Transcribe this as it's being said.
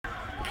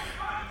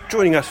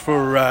Joining us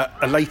for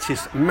a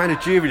latest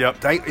managerial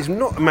update is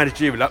not a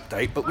managerial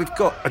update, but we've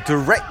got a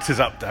director's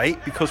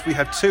update because we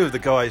have two of the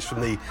guys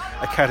from the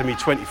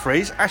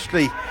Academy23s,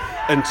 Ashley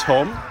and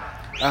Tom.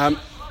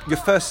 Your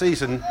first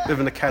season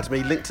with an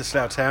academy linked to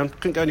Slough Town,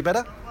 couldn't go any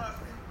better?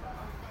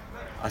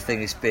 I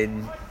think it's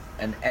been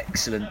an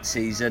excellent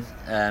season,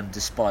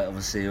 despite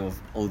obviously of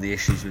all the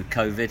issues with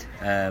COVID.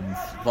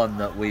 One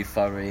that we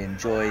thoroughly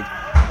enjoyed,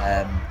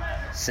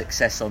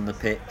 success on the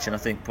pitch, and I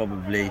think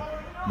probably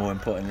more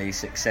importantly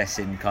success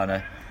in kind of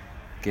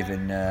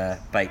giving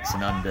bakes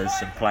and unders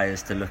some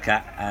players to look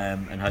at,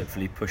 and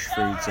hopefully push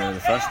through to the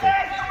first team.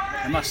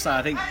 I must say,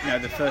 I think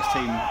the first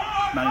team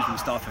management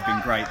staff have been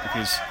great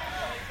because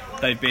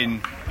they've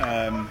been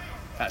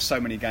at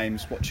so many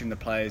games watching the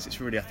players. It's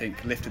really, I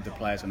think, lifted the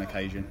players on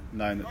occasion,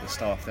 knowing that the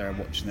staff there are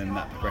watching them,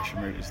 that progression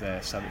route is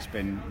there. So it's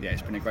been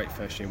a great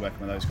first year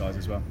working with those guys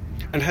as well.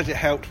 And has it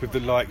helped with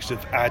the likes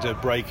of Ada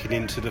breaking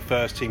into the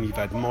first team? You've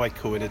had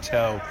Michael and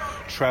Attell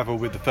travel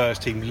with the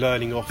first team,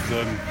 learning off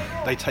them.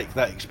 They take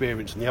that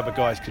experience, and the other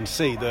guys can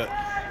see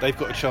that they've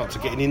got a chance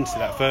of getting into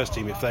that first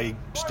team if they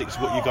stick to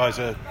what you guys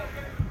are.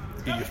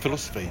 Your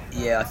philosophy.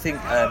 Yeah, I think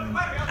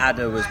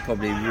Ada was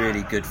probably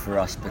really good for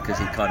us because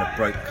he kind of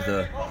broke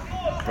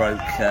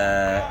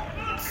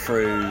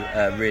through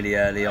really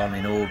early on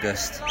in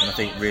August, and I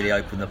think really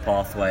opened the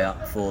pathway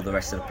up for the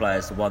rest of the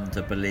players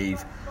to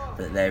believe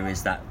that there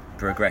is that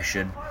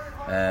progression,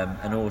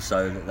 and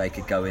also that they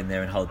could go in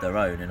there and hold their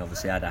own. And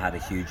obviously Ada had a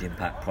huge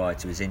impact prior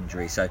to his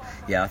injury, so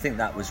yeah, I think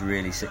that was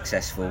really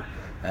successful.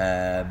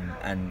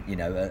 And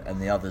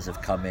the others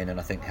have come in and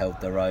I think held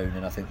their own,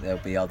 and I think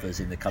there'll be others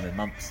in the coming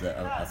months that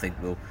I think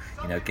will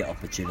get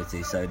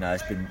opportunities. So no,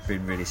 it's been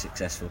really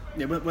successful.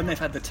 Yeah, when they've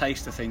had the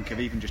taste, I think, of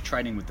even just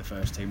training with the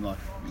first team, like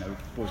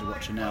boys are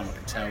watching now, like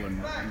Attell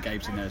and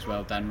Gabe's in there as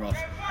well, Dan Roth.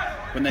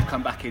 When they've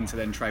come back in to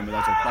then train with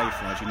us or play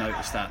for us, you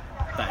notice that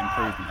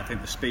improvement. I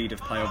think the speed of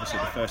play, obviously,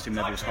 at the first team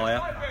level is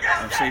higher.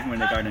 So even when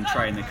they're going and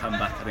train, they come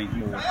back, I think,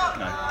 more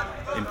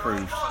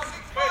improved.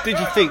 Did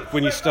you think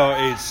when you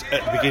started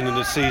at the beginning of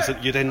the season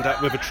you'd end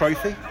up with a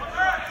trophy?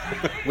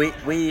 we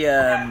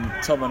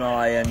Tom and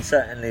I, and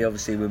certainly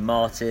obviously with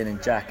Martin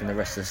and Jack and the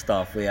rest of the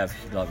staff, we have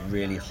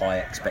really high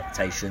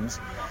expectations.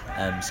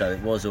 So it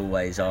was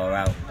always our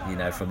out,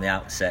 from the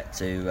outset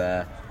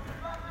to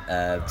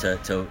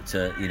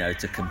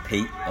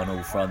compete on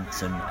all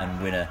fronts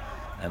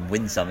and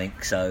win something.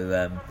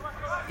 So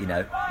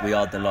we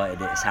are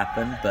delighted it's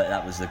happened, but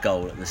that was the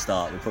goal at the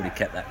start. We probably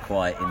kept that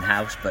quiet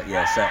in-house, but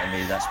yeah,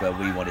 certainly that's where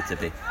we wanted to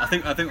be. I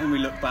think when we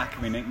look back,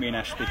 me and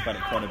Ash speak about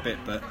it quite a bit,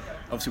 but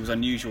obviously it was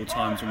unusual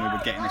times when we were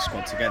getting this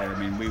squad together.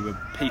 We were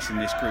piecing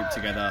this group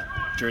together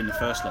during the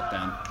first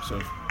lockdown,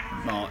 sort of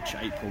March,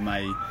 April,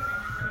 May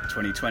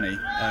 2020,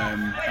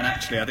 and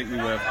actually I think we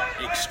were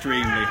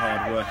extremely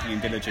hard working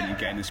and diligent in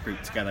getting this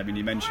group together.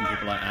 You mentioned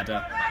people like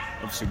Ada.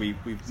 Obviously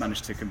we've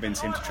managed to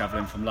convince him to travel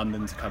in from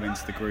London to come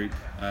into the group,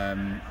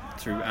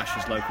 through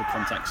Ash's local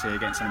contacts here,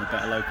 getting some of the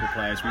better local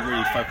players. We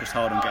really focused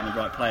hard on getting the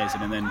right players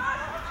in, and then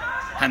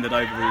handed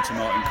over really to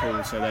Martin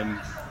Call, so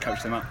then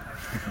coached them up.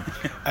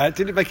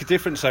 Did it make a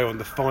difference though on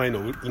the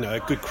final? A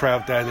good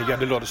crowd down there, you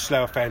had a lot of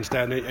Slough fans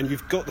down there, and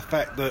you've got the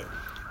fact that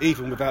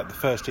even without the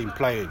first team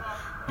playing,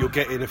 you're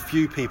getting a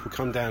few people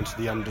come down to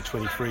the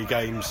under-23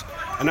 games,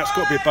 and that's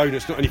got to be a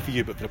bonus not only for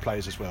you but for the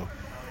players as well.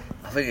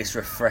 I think it's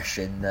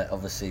refreshing that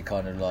obviously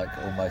kind of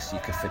almost you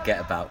could forget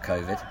about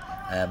COVID.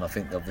 I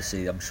think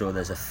obviously I'm sure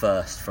there's a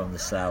first from the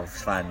Slough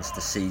fans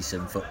to see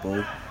some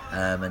football,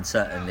 and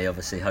certainly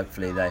obviously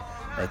hopefully they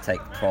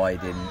take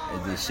pride in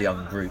this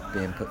young group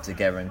being put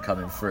together and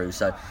coming through.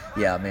 So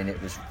yeah,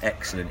 it was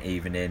excellent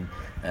evening.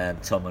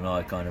 Tom and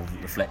I kind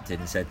of reflected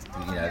and said,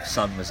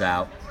 sun was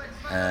out,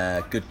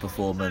 good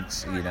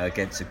performance,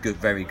 against a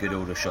very good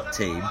Aldershot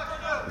team.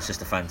 It was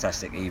just a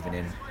fantastic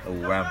evening all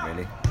round,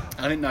 really.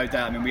 I think no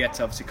doubt. we had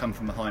to obviously come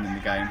from behind in the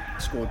game,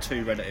 scored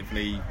two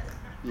relatively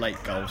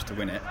late goals to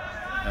win it.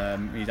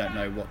 You don't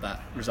know what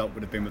that result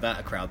would have been without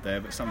a crowd there,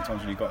 but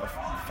sometimes when you've got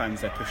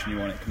fans there pushing you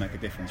on, it can make a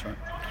difference, right?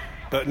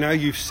 But now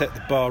you've set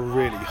the bar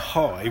really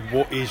high,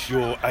 what is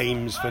your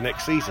aims for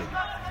next season?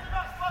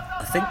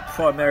 I think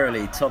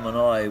primarily Tom and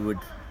I would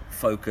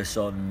focus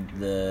on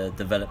the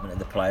development of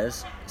the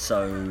players.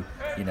 So,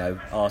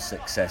 our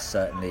success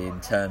certainly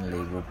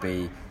internally will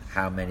be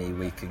how many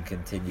we can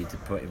continue to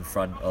put in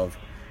front of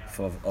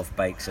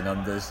bakes and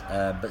unders,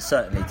 but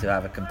certainly to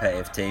have a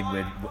competitive team.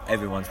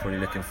 Everyone's probably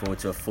looking forward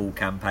to a full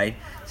campaign,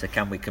 so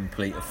can we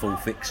complete a full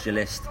fixture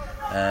list,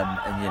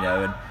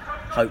 and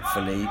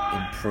hopefully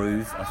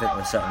improve. I think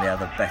we'll certainly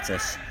have a better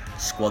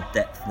squad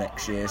depth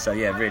next year, so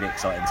yeah, really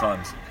exciting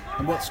times.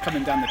 And what's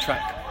coming down the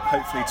track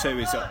hopefully too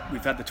is that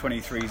we've had the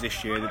 23s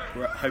this year.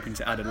 We're hoping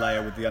to add a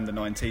layer with the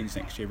under-19s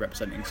next year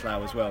representing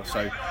Slough as well,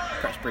 so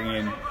perhaps bring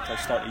in a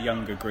slightly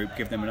younger group,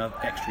 give them another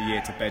extra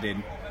year to bed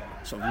in,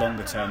 sort of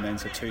longer term then,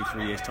 so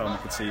 2-3 years time we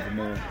could see even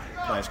more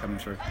players coming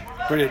through.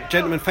 Brilliant.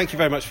 Gentlemen, thank you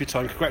very much for your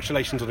time.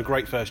 Congratulations on a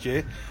great first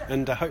year,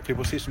 and hopefully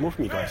we'll see some more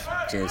from you guys.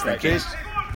 Cheers. Cheers.